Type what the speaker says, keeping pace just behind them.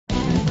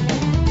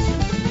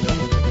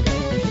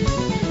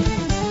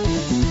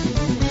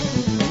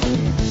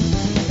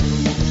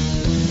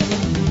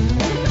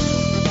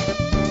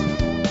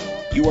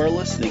You are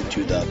listening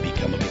to the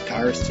Become a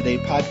Guitarist Today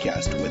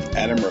podcast with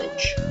Adam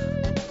Roach.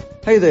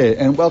 Hey there,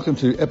 and welcome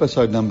to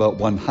episode number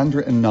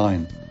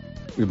 109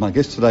 with my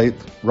guest today,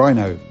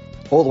 Rhino,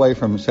 all the way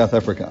from South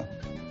Africa.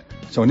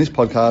 So in this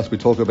podcast, we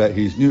talk about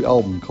his new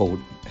album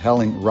called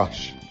Howling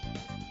Rush,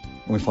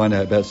 and we find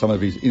out about some of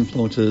his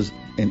influences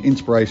and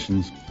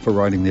inspirations for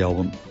writing the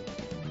album.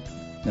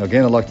 Now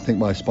again, I'd like to thank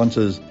my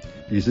sponsors,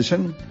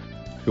 Musician,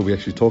 who we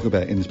actually talk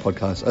about in this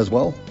podcast as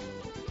well,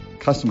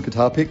 Custom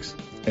Guitar Picks,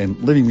 and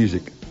Living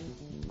Music.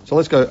 So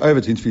let's go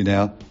over to interview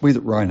now with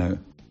Rhino.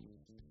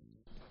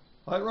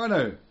 Hi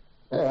Rhino.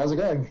 Hey, how's it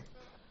going?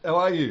 How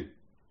are you?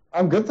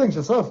 I'm good, thanks.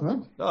 Yourself,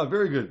 man? Oh,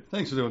 very good.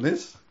 Thanks for doing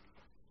this.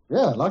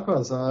 Yeah,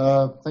 likewise.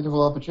 Thank you for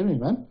the opportunity,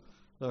 man.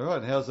 All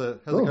right. How's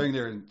it going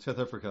there in South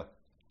Africa?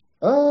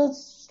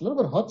 It's a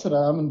little bit hot today.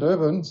 I'm in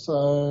Durban,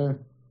 so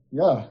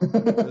yeah.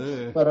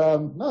 But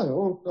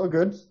no, all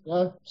good.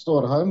 Yeah, still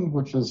at home,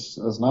 which is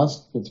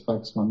nice. Get to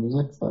focus on my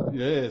music. So.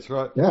 Yeah, that's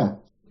right. Yeah.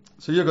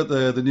 So you've got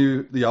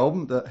the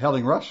album, the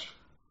Howling Rush?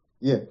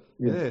 Yeah.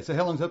 So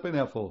how long's that been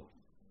out for?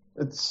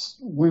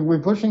 We're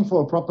pushing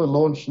for a proper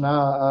launch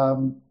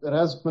now. It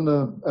has been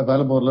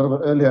available a little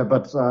bit earlier,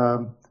 but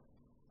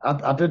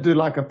I did do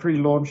like a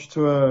pre-launch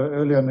tour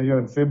earlier in the year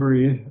in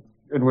February,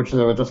 in which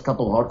there were just a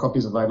couple of hard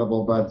copies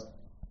available. But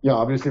yeah,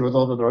 obviously with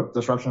all the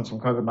disruptions from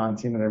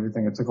COVID-19 and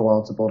everything, it took a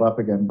while to build up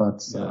again.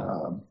 But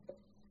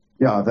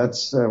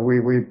that's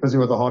we're busy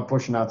with a hard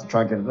push now to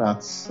try and get it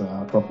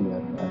out properly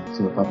and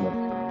to the public.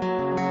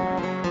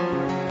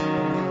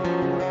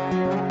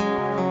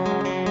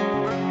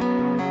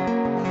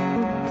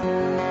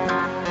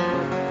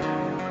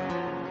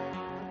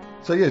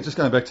 So yeah, just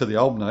going back to the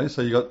album now.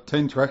 So you got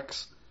 10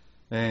 tracks,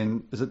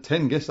 and is it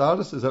 10 guest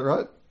artists? Is that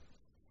right?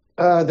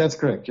 That's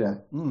correct. Yeah.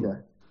 Yeah.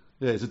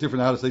 Yeah. It's a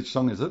different artist each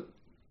song, is it?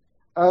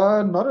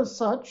 Not as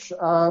such.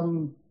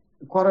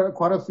 Quite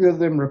a few of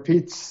them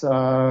repeat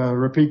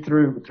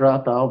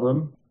throughout the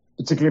album.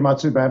 Particularly my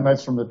two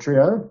bandmates from the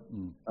trio.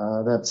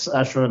 That's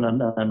Ashwin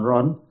and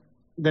Ron.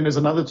 Then there's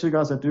another two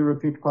guys that do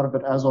repeat quite a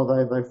bit as well.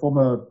 They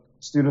former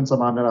students of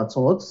mine that I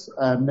taught,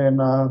 and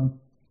then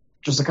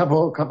just a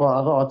couple of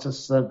other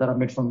artists that I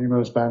met from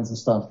numerous bands and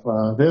stuff.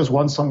 There's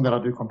one song that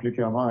I do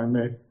completely on my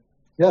own.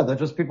 They're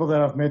just people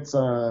that I've met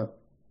sort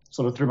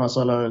of through my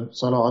solo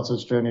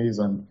artist journeys,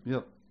 and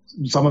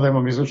some of them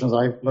are musicians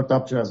I looked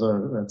up to as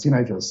a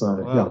teenager. So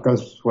wow. It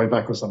goes way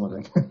back with some of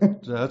them.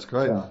 Yeah, that's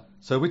great. Yeah.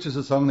 So which is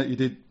the song that you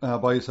did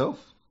by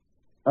yourself?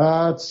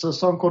 It's a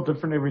song called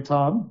Different Every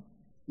Time.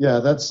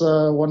 Yeah, that's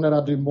one that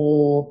I do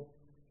more.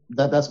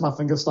 That's my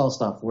fingerstyle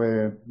stuff,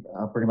 where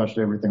I pretty much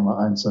do everything on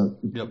my own. So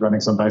running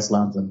some bass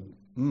lines and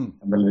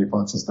melody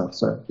parts and stuff.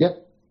 So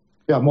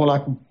more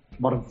like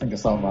modern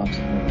fingerstyle vibes.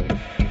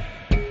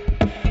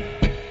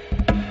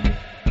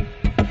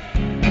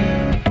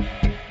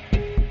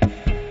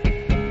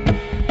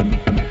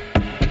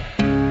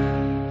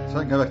 So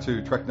I can go back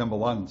to track number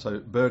 1. So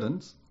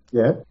Burdens.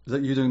 Yeah. Is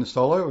that you doing the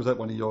solo, or is that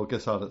one of your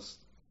guest artists?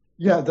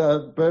 Yeah,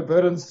 the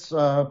Burdens,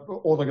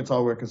 all the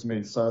guitar work is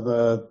me. So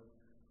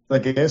the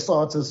guest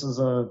artist is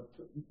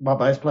my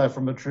bass player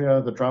from the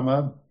trio, the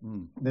drummer.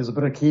 There's a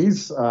bit of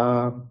keys.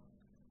 And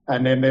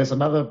then there's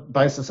another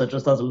bassist that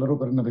just does a little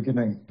bit in the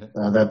beginning.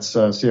 That's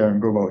Sio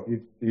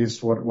Ngubo.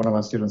 He's one of my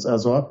students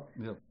as well.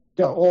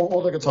 Yeah,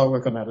 all the guitar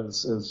work on that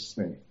is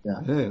me.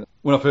 Yeah.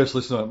 When I first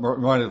listened to it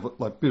reminded of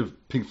like a bit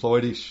of Pink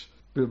Floyd-ish,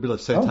 a bit of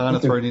Santana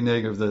thrown in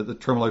there of the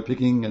tremolo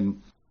picking.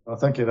 And oh,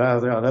 thank you.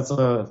 That's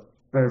a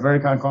very,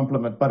 very kind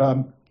compliment.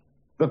 But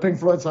the Pink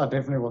Floyd side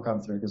definitely will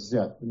come through because,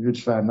 I'm a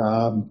huge fan.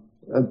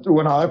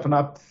 When I open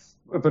up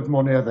a bit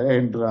more near the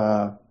end,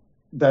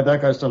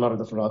 that goes to a lot of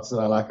different artists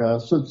that I like.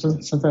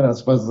 Santana, I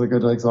suppose, is a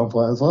good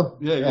example as well.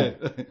 Yeah.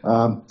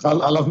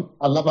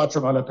 I love my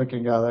tremolo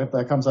picking.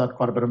 That comes out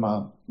quite a bit of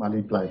my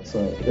lead play.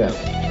 So, yeah.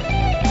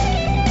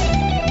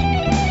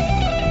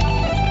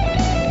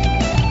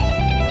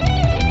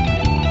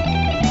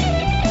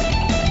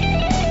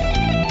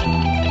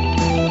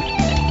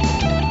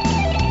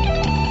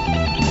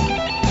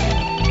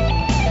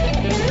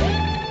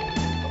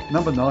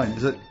 Number 9,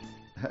 is it?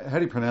 How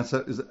do you pronounce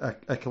that? Is it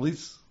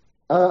Achilles?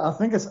 I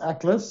think it's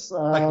Achilles.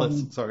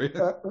 Achilles, sorry.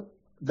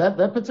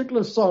 That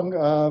particular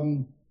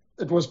song,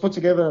 it was put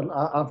together.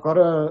 I've got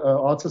a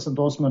artist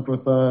endorsement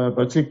with a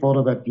boutique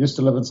builder that used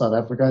to live in South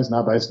Africa. He's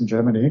now based in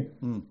Germany.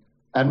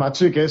 And my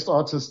two guest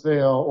artists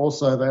there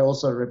also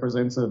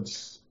represent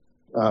AS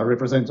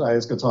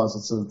Guitars.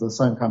 It's the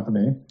same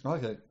company.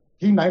 Okay.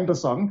 He named the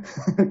song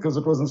because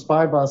it was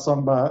inspired by a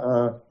song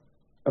by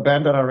a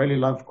band that I really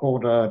loved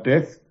called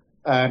Death.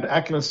 And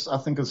Achilles, I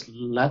think, is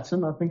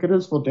Latin, I think it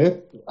is, for death.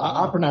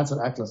 I pronounce it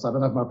Achilles. I don't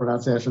know if my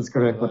pronunciation is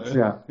correct, but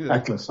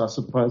Achilles, I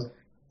suppose.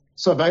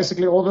 So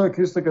basically, all the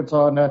acoustic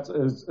guitar in that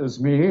is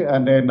me.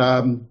 And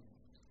then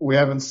we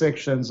have in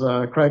sections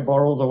Craig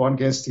Borrell, the one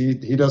guest, he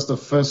does the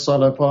first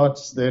solo part.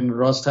 Then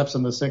Ross taps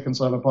in the second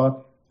solo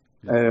part.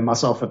 And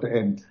myself at the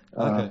end,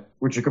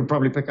 which you can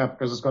probably pick up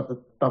because it's got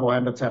the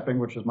double-handed tapping,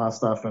 which is my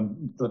stuff,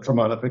 and the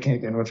tremolo picking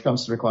again, which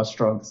comes through quite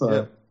strong.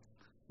 So,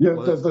 Yeah,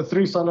 the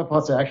three solo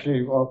parts are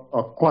actually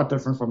are quite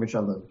different from each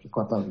other, which is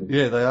quite lovely.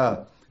 Yeah, they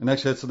are. And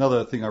actually, that's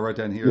another thing I wrote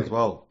down here as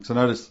well. So I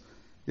noticed,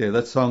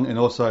 that song, and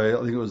also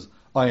I think it was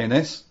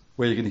INS,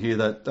 where you can hear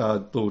that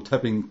little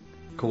tapping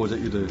chords that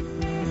you do.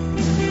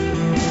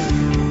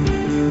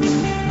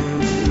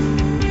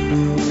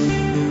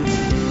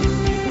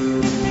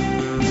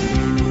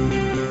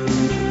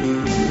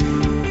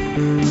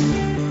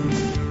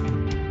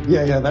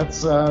 Yeah,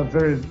 that's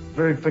very,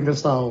 very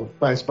fingerstyle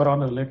bass, but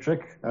on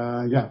electric.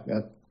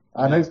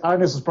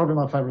 INS is probably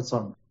my favorite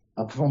song.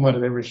 I perform it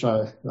at every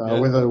show,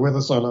 with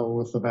a solo or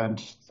with the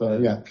band. So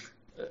yeah.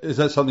 Is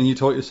that something you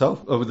taught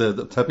yourself over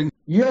the tapping?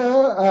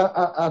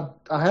 Yeah,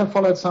 I have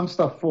followed some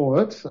stuff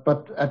for it,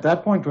 but at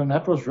that point when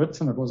that was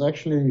written, it was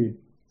actually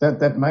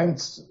that main,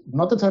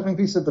 not the tapping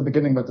piece at the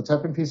beginning, but the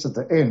tapping piece at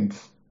the end,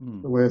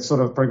 where it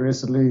sort of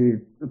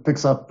progressively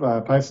picks up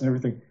pace and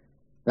everything.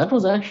 That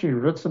was actually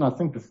written, I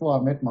think, before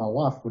I met my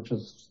wife, which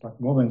is like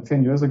more than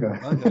 10 years ago.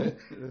 Okay.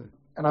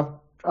 And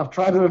I've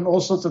tried it in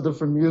all sorts of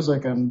different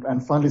music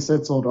and finally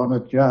settled on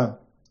it. Yeah,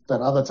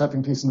 that other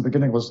tapping piece in the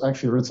beginning was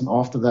actually written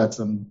after that.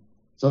 And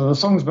so the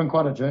song's been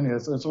quite a journey.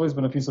 It's always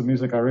been a piece of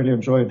music I really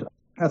enjoyed.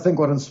 I think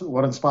what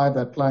inspired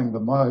that playing the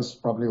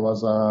most probably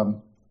was,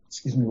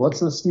 what's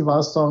the Steve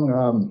Vai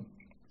song?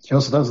 He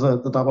also does the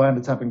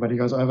double-handed tapping, but he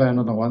goes overhand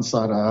on the one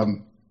side. I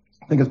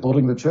think it's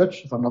Building the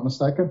Church, if I'm not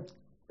mistaken.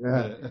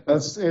 Yeah.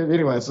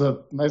 Anyway, it's an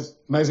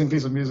amazing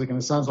piece of music, and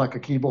it sounds like a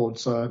keyboard.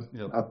 So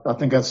I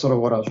think that's sort of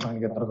what I was trying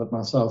to get out of it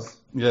myself.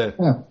 Yeah.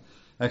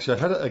 Actually,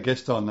 I had a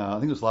guest on, I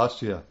think it was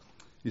last year.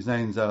 His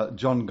name's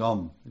John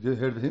Gom. Have you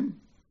heard of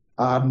him?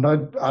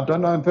 No, I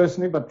don't know him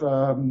personally, but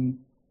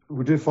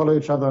we do follow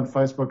each other on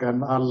Facebook,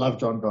 and I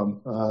love John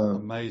Gom.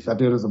 Amazing. That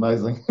dude is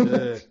amazing.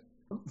 Yeah.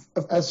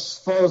 As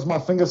far as my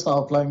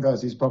fingerstyle playing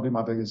goes, he's probably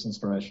my biggest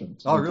inspiration.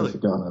 Really? To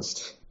be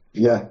honest.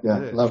 Yeah,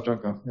 love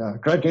John Gom. Yeah,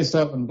 great guest to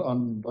have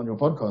on your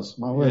podcast.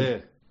 My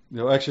word.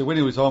 Yeah. Actually, when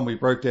he was on, we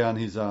broke down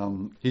his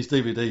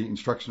DVD,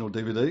 instructional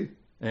DVD,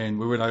 and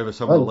we went over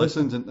some of the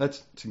lessons, and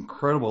it's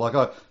incredible. Like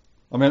I've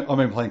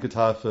been playing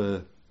guitar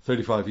for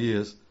 35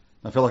 years.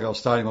 I felt like I was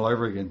starting all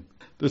over again.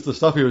 Just the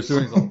stuff he was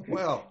doing, like,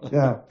 wow.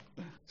 Yeah.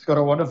 He's got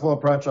a wonderful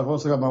approach. I've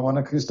also got my one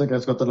acoustic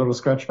that's got the little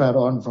scratch pad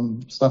on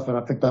from stuff that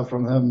I picked up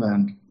from him,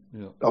 and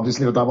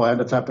obviously the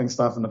double-handed tapping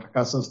stuff and the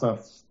percussive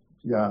stuff.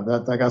 Yeah,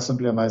 that guy's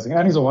simply amazing.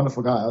 And he's a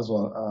wonderful guy as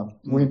well.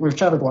 We've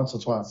chatted once or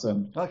twice,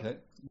 and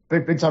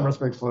big time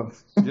respect for him.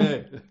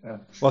 Yeah.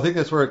 Well, I think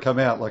that's where it came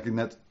out, like in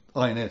that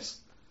INS.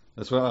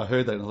 That's where I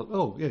heard that, and I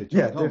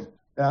thought,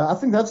 I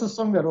think that's a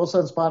song that also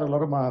inspired a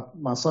lot of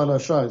my solo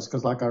shows,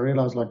 because like I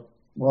realized, like,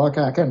 well,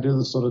 okay, I can do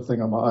this sort of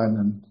thing on my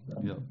own,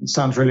 and it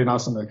sounds really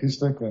nice on the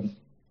acoustic, and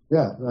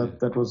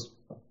that was,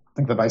 I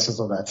think, the basis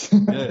of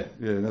that.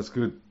 yeah, that's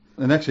good.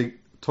 And actually,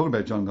 talking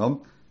about John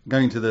Gom,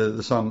 going to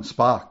the song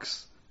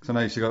Sparks, because I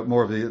know you've got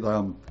more of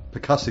the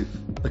percussive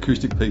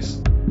acoustic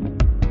piece.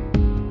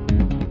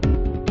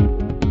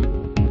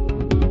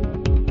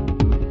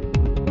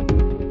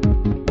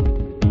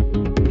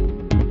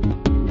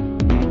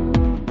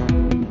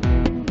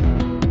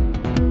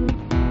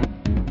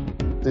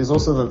 There's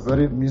also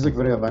the music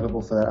video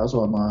available for that as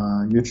well on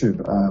my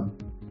YouTube.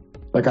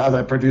 The guy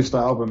that produced the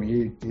album,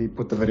 he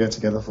put the video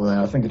together for that.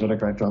 I think he did a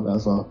great job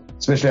as well.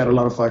 Especially had a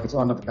lot of focus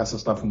on the percussive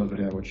stuff in the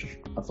video, which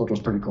I thought was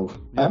pretty cool.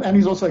 Yep. And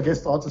he's also a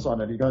guest artist on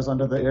it. He goes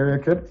under the Area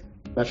Kid.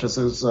 That's just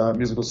his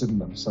musical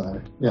pseudonym.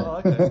 So, yeah.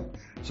 Oh, okay.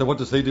 So what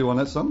does he do on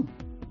that song?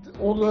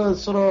 All the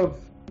sort of,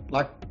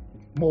 like,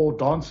 more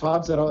dance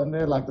vibes that are in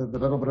there, like the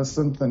little bit of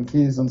synth and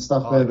keys and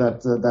stuff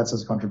that's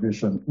his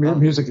contribution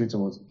musically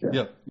towards it.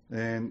 Yeah.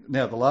 And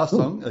now the last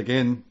song,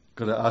 again,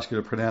 got to ask you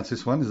to pronounce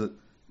this one. Is it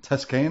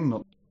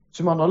Tascan?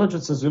 To my knowledge,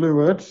 it's a Zulu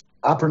word.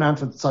 I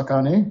pronounce it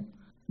Tsakani.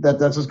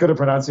 That's as good a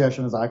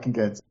pronunciation as I can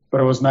get.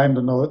 But it was named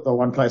in the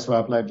one place where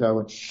I played,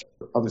 which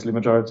obviously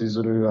majority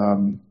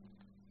Zulu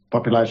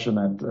population,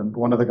 and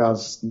one of the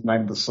guys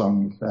named the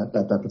song at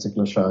that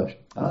particular show.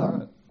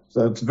 Right.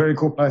 So it's a very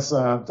cool place.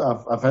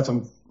 I've had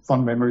some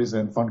fun memories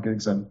and fun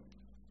gigs, and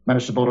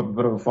managed to build up a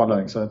bit of a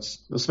following. So it's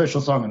a special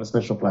song in a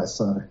special place.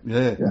 So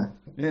yeah,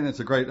 and it's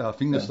a great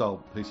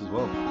fingerstyle piece as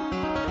well.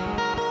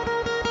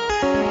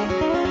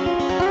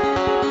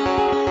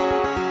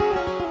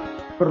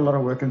 Put a lot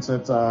of work into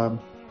it.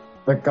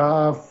 The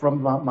guy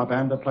from my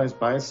band that plays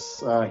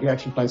bass, he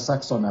actually plays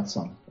sax on that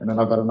song, and then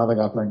I've got another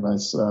guy playing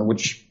bass,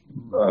 which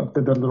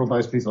did a little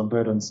bass piece on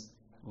Burdens.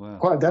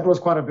 Wow. That was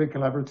quite a big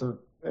collaborative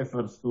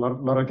effort. A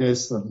lot of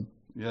guests and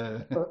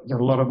a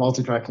lot of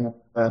multi-tracking of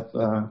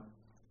that.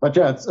 But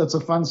yeah, it's a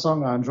fun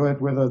song. I enjoy it,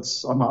 whether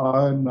it's on my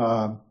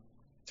own,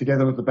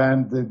 together with the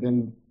band,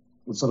 then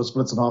it sort of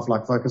splits in half,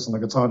 like focus on the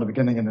guitar in the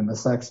beginning and then the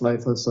sax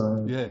later.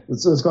 So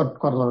it's got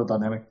quite a lot of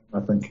dynamic, I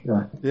think.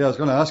 Yeah, I was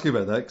going to ask you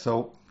about that,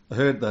 because I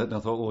heard that and I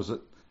thought, was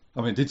it?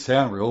 I mean, it did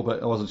sound real,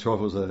 but I wasn't sure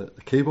if it was a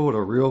keyboard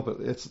or real,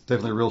 but it's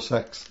definitely real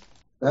sax.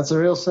 That's a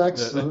real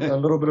sax, a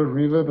little bit of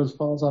reverb as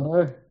far as I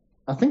know.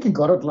 I think he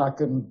got it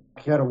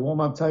he had a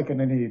warm-up take and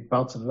then he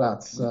belted it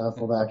out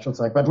for the actual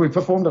take. But we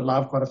performed it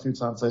live quite a few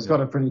times, so he's got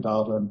it pretty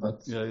dialed in.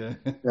 But yeah.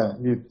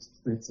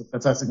 He's a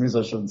fantastic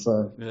musician,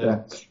 so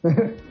yeah. That's really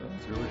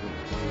good.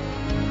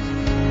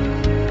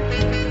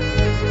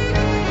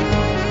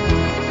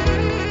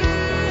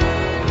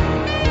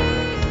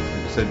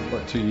 You said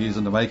like 2 years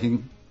in the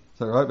making. Is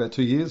that right? About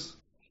 2 years?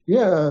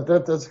 Yeah,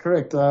 that's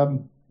correct.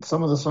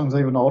 Some of the songs are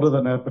even older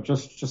than that, but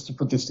just to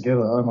put this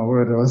together, oh my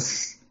word,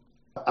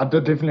 I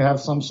did definitely have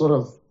some sort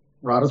of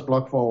writer's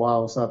block for a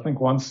while. So I think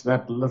once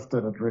that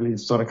lifted, it really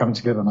started coming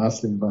together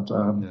nicely. But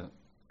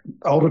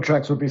older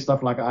tracks would be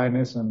stuff like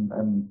INS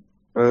and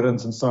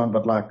Burdens and so on,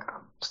 but like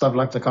stuff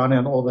like Takane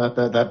and all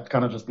that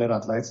kind of just bled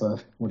out later,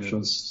 which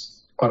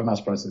was quite a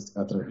nice process to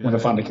go through when it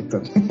finally kicked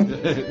in. Yeah,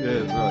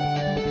 that's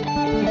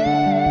right.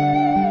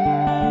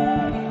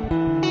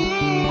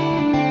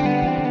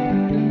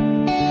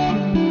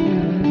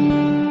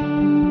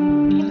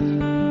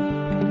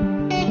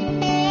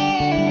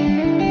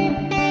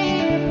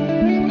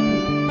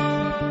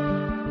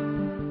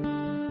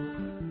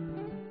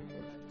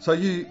 So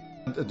you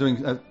are doing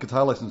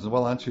guitar lessons as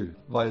well, aren't you,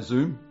 via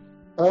Zoom?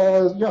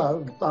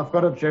 Yeah, I've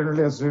got it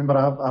generally as Zoom, but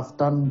I've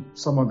done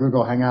some on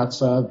Google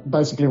Hangouts,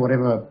 basically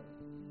whatever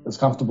is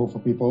comfortable for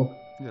people.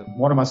 Yeah.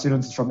 One of my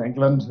students is from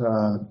England.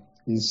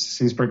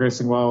 He's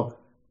progressing well.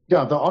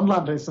 Yeah, the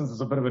online lessons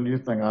is a bit of a new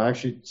thing. I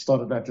actually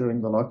started that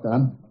during the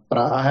lockdown, but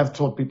I have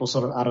taught people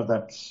sort of out of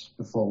that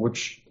before,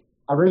 which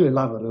I really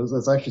love it.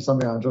 It's actually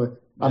something I enjoy. Yeah.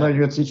 I know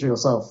you're a teacher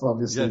yourself,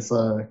 obviously,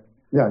 so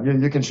yeah,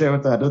 you can share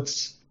with that.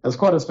 It's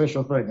quite a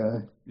special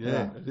thing.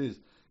 Yeah, it is.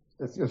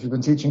 If you've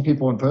been teaching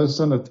people in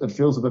person, it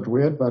feels a bit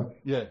weird, but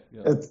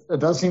it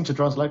does seem to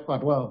translate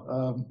quite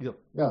well.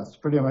 Yeah, it's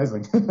pretty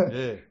amazing.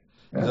 Yeah.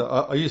 So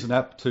I use an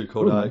app too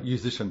called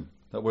Musician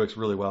that works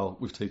really well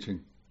with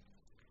teaching.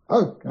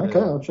 Oh, okay,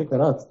 I'll check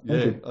that out.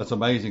 Thank you. It's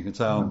amazing. It's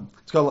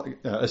got like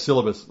a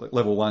syllabus, like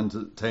level 1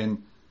 to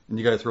 10, and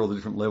you go through all the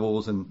different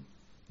levels, and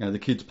the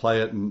kids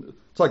play it, and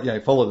it's like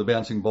follow the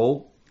bouncing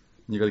ball,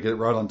 and you got to get it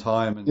right on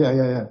time. And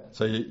yeah.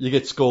 So you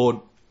get scored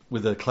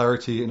with the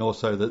clarity and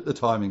also the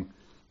timing.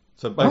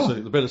 So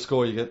basically, the better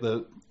score you get,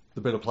 the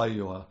better player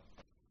you are.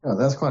 Oh,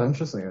 that's quite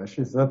interesting,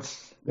 actually.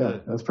 That's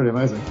pretty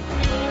amazing.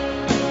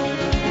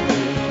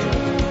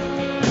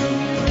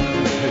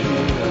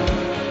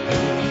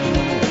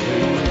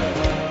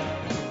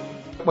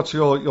 What's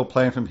your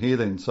plan from here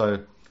then?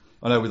 So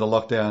I know with the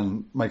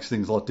lockdown makes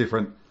things a lot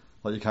different.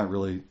 Like you can't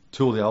really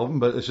tour the album,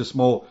 but it's just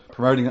more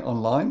promoting it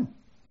online.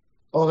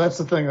 Oh, that's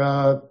the thing.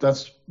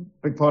 That's a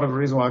big part of the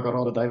reason why I got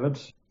hold of David.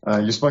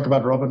 You spoke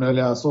about Robin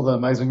earlier. I saw the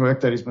amazing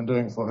work that he's been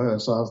doing for her.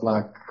 So I was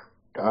like,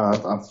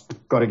 I've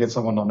got to get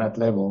someone on that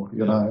level,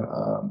 you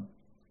know.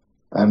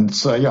 And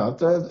so,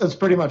 it's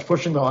pretty much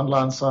pushing the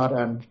online side.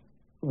 And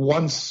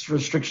once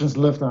restrictions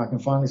lift and I can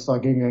finally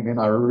start gigging again,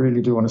 I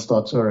really do want to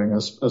start touring,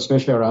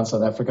 especially around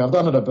South Africa. I've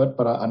done it a bit,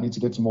 but I need to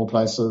get to more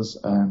places.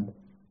 And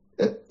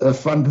if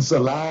funds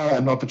allow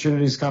and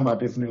opportunities come, I'd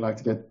definitely like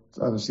to get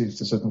overseas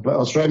to certain places.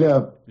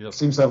 Australia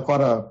seems to have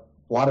quite a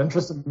wide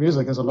interest in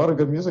music. There's a lot of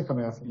good music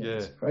coming out from it.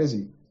 It's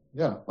crazy.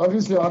 Yeah,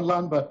 obviously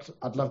online, but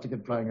I'd love to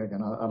get playing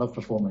again. I love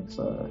performing,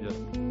 so.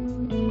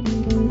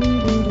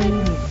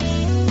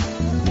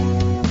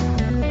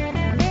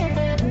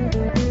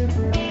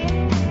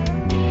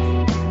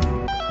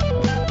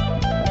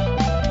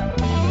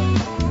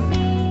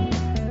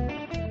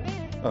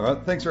 All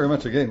right, thanks very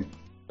much again.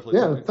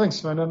 Yeah,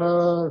 thanks, man.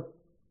 And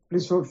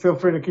please feel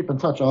free to keep in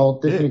touch. I'll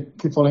definitely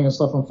keep following your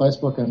stuff on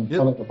Facebook and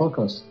follow the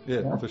podcast.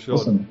 Yeah, for sure.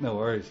 Awesome. No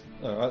worries.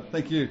 All right,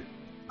 thank you.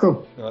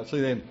 Cool. All right, see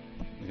you then.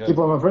 Okay. Keep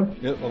on, my friend.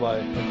 Yep, bye-bye.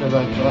 Okay,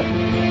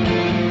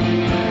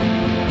 bye.